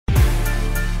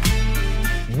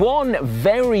one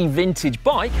very vintage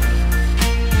bike,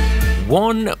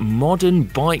 one modern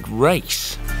bike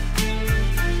race.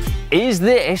 Is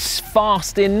this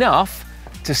fast enough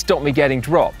to stop me getting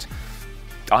dropped?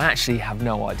 I actually have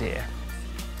no idea,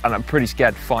 and I'm pretty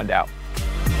scared to find out.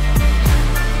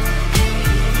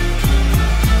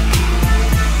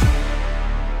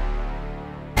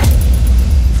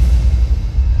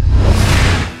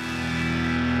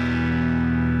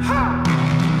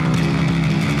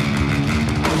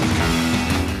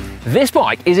 This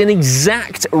bike is an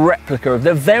exact replica of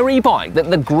the very bike that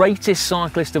the greatest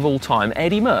cyclist of all time,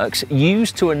 Eddy Merckx,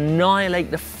 used to annihilate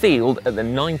the field at the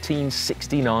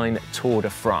 1969 Tour de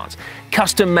France.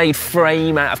 Custom-made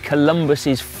frame out of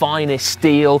Columbus's finest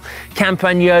steel,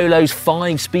 Campagnolo's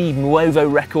 5-speed Nuovo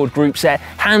record group set,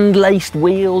 hand-laced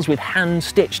wheels with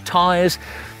hand-stitched tyres.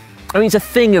 I mean, it's a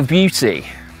thing of beauty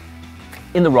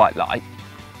in the right light.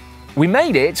 We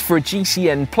made it for a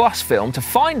GCN Plus film to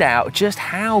find out just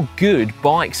how good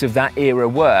bikes of that era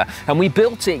were, and we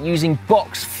built it using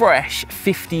box-fresh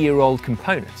 50-year-old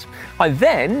components. I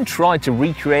then tried to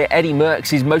recreate Eddy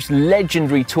Merckx's most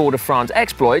legendary Tour de France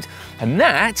exploit, and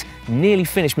that nearly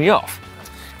finished me off.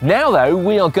 Now though,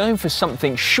 we are going for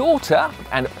something shorter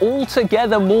and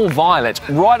altogether more violent.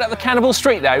 Right up the Cannibal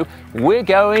Street though, we're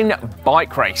going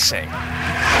bike racing.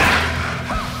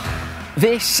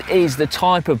 This is the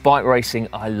type of bike racing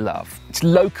I love. It's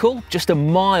local, just a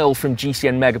mile from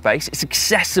GCN Megabase. It's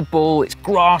accessible, it's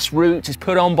grassroots, it's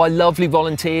put on by lovely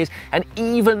volunteers, and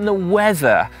even the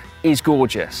weather is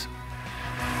gorgeous.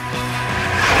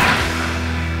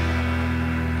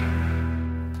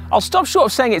 I'll stop short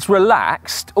of saying it's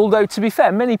relaxed, although to be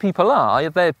fair, many people are.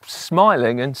 They're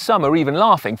smiling and some are even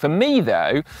laughing. For me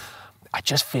though, I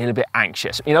just feel a bit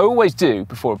anxious. You know, I always do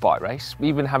before a bike race.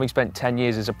 Even having spent 10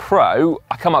 years as a pro,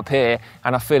 I come up here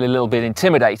and I feel a little bit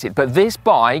intimidated. But this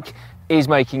bike is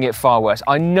making it far worse.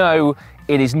 I know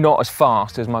it is not as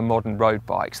fast as my modern road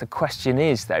bikes. The question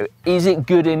is though, is it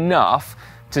good enough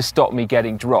to stop me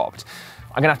getting dropped?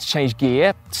 I'm gonna have to change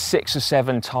gear 6 or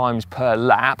 7 times per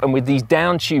lap, and with these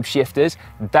down tube shifters,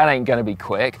 that ain't gonna be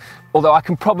quick. Although I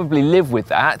can probably live with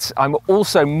that. I'm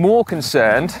also more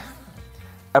concerned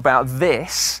about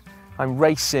this. I'm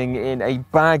racing in a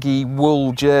baggy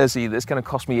wool jersey that's going to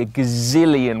cost me a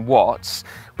gazillion watts.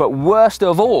 But worst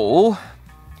of all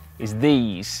is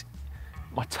these,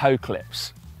 my toe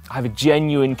clips. I have a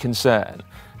genuine concern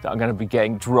that I'm going to be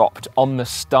getting dropped on the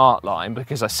start line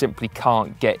because I simply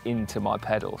can't get into my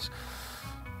pedals.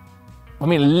 I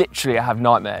mean, literally I have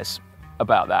nightmares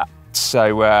about that.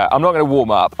 So I'm not going to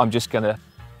warm up, I'm just going to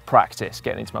practice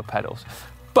getting into my pedals.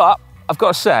 But I've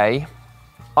got to say,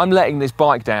 I'm letting this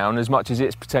bike down as much as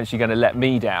it's potentially going to let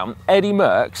me down. Eddy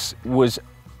Merckx was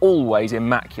always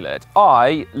immaculate.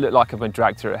 I look like I've been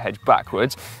dragged through a hedge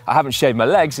backwards. I haven't shaved my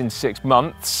legs in 6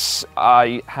 months.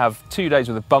 I have 2 days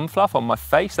with a bum fluff on my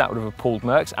face. That would have appalled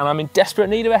Merckx. And I'm in desperate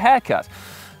need of a haircut.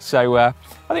 So I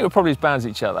think we're probably as bad as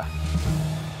each other.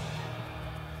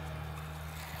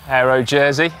 Aero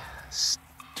jersey,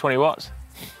 20 watts.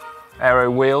 Aero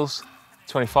wheels,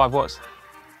 25 watts.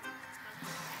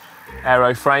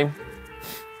 Aero frame,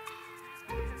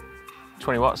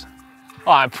 20 watts.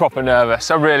 Oh, I'm proper nervous,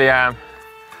 I really am.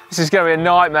 This is going to be a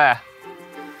nightmare.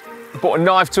 I bought a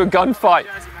knife to a gunfight.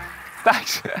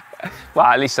 Thanks. Well,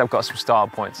 at least I've got some style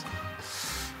points.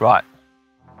 Right.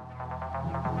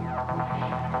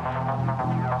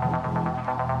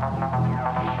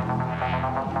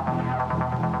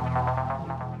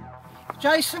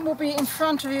 Jason will be in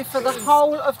front of you for the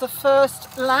whole of the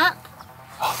first lap.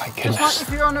 Oh, thank goodness. Just like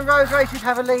if you're on a road race, you'd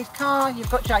have a lead car, you've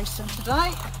got Jason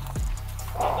today.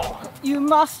 You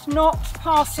must not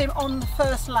pass him on the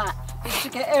first lap. It's to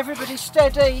get everybody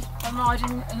steady and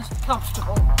riding and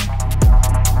comfortable.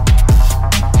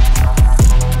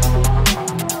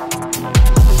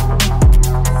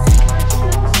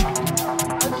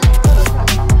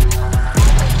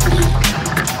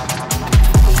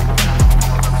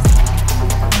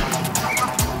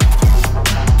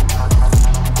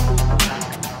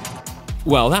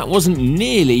 Well, that wasn't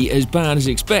nearly as bad as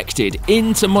expected.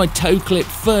 Into my toe clip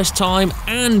first time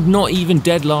and not even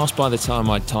dead last by the time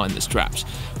I'd tightened the straps.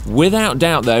 Without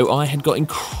doubt though, I had got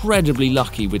incredibly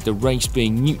lucky with the race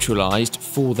being neutralised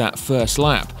for that first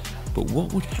lap. But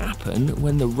what would happen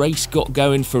when the race got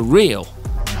going for real?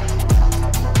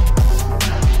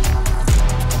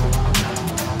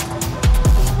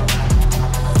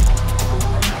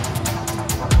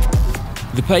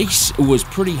 The pace was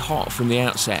pretty hot from the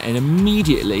outset, and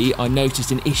immediately I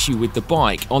noticed an issue with the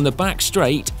bike. On the back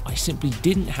straight, I simply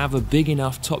didn't have a big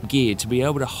enough top gear to be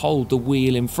able to hold the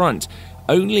wheel in front.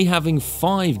 only having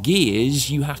 5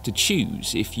 gears, you have to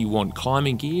choose if you want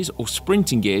climbing gears or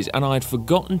sprinting gears, and I had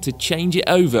forgotten to change it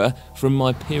over from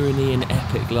my Pyrenean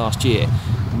Epic last year.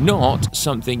 Not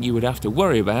something you would have to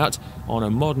worry about on a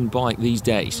modern bike these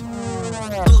days.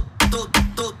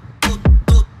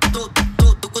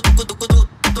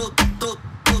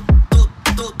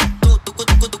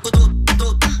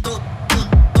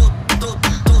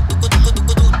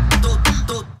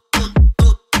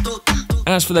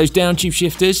 As for those down tube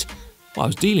shifters, I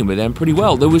was dealing with them pretty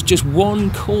well. There was just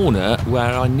one corner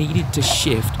where I needed to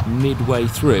shift midway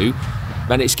through,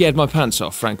 and it scared my pants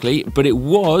off, frankly, but it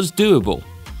was doable.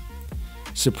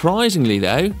 Surprisingly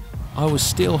though, I was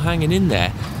still hanging in there,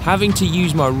 having to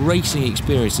use my racing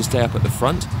experience to stay up at the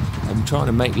front and trying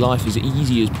to make life as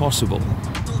easy as possible.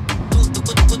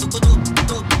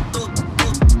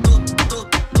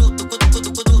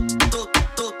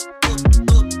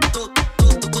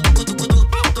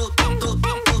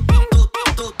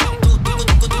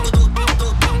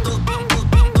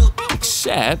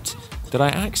 Except that I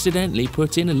accidentally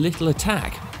put in a little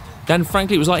attack. Then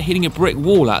frankly it was like hitting a brick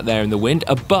wall out there in the wind.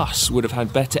 A bus would have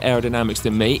had better aerodynamics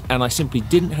than me, and I simply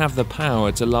didn't have the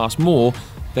power to last more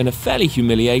than a fairly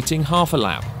humiliating half a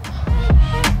lap.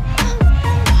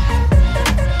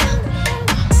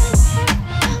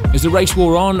 As the race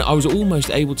wore on, I was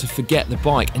almost able to forget the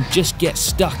bike and just get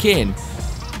stuck in.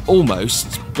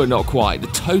 Almost, but not quite. The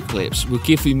toe clips were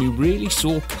giving me really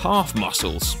sore calf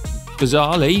muscles.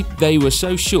 Bizarrely, they were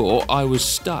so short I was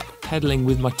stuck pedaling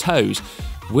with my toes.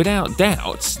 Without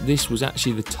doubt, this was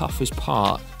actually the toughest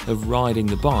part of riding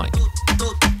the bike.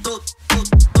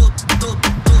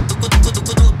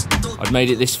 I'd made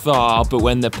it this far, but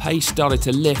when the pace started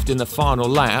to lift in the final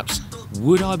laps,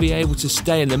 would I be able to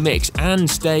stay in the mix and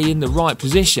stay in the right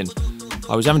position?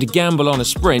 I was having to gamble on a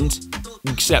sprint,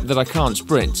 except that I can't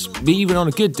sprint, even on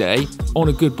a good day, on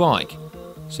a good bike.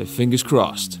 So fingers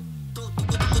crossed.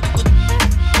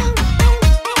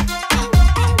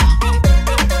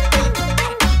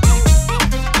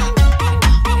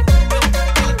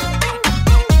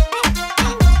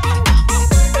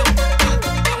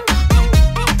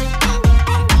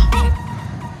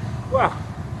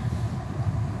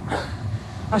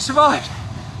 I survived.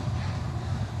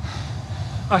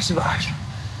 I survived.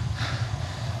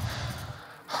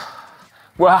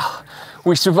 Well,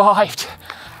 we survived.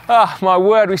 Ah, my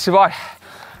word, we survived.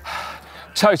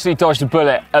 Totally dodged a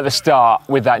bullet at the start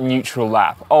with that neutral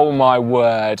lap. Oh my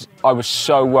word, I was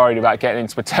so worried about getting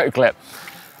into my toe clip.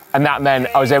 And that meant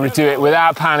I was able to do it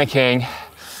without panicking.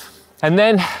 And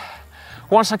then,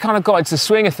 once I kind of got into the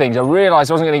swing of things, I realised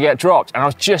I wasn't going to get dropped, and I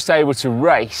was just able to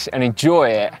race and enjoy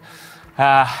it.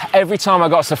 Every time I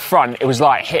got to the front, it was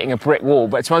like hitting a brick wall,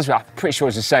 but to be honest with you, I'm pretty sure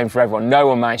it's the same for everyone. No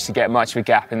one managed to get much of a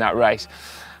gap in that race.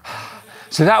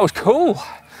 So that was cool.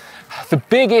 The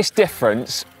biggest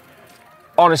difference,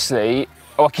 honestly,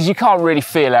 because you can't really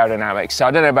feel aerodynamics, so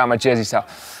I don't know about my Jersey style.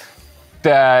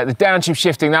 The down tube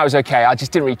shifting, that was okay. I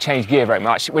just didn't really change gear very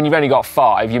much. When you've only got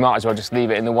 5, you might as well just leave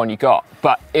it in the one you got.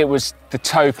 But it was the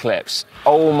toe clips.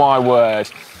 Oh my word.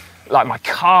 Like, my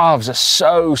calves are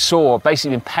so sore.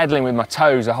 Basically been pedaling with my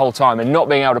toes the whole time and not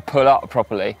being able to pull up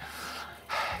properly.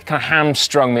 Kind of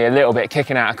hamstrung me a little bit,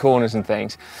 kicking out of corners and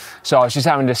things. So I was just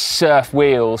having to surf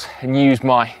wheels and use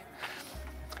my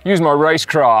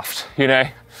racecraft, you know.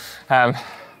 No,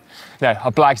 I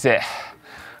blagged it.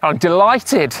 I'm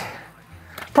delighted.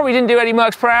 Probably didn't do Eddy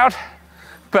Merckx proud,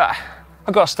 but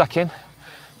I got stuck in,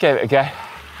 gave it a go.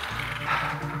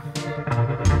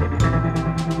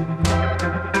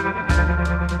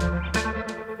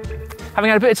 Having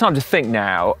had a bit of time to think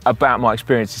now about my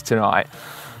experiences tonight,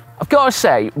 I've got to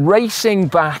say, racing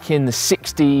back in the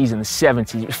 60s and the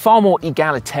 70s, it was far more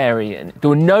egalitarian. There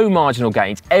were no marginal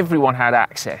gains. Everyone had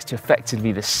access to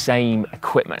effectively the same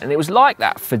equipment. And it was like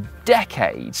that for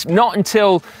decades. Not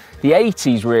until the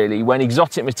 80s, really, when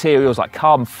exotic materials like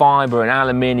carbon fibre and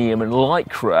aluminium and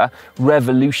lycra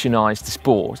revolutionised the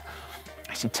sport.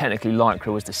 Actually, technically,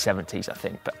 lycra was the 70s, I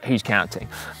think, but who's counting?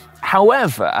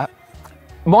 However,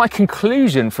 my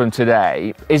conclusion from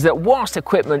today is that whilst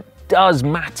equipment does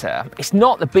matter, it's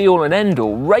not the be-all and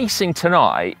end-all. Racing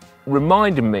tonight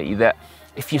reminded me that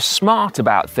if you're smart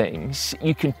about things,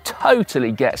 you can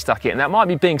totally get stuck in. That might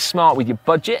be being smart with your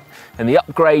budget and the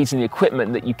upgrades and the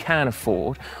equipment that you can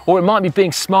afford, or it might be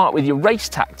being smart with your race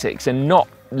tactics and not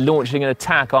launching an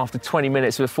attack after 20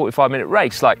 minutes of a 45-minute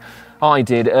race like I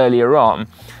did earlier on.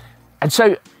 And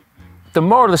so the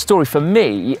moral of the story for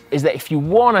me is that if you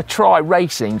want to try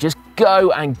racing, just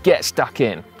go and get stuck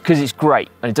in, because it's great.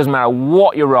 And it doesn't matter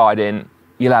what you're riding,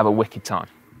 you'll have a wicked time.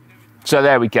 So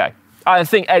there we go. I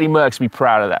think Eddy Merckx will be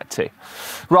proud of that too.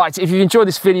 Right, if you've enjoyed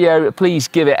this video, please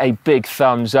give it a big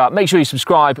thumbs up. Make sure you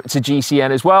subscribe to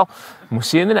GCN as well, and we'll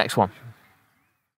see you in the next one.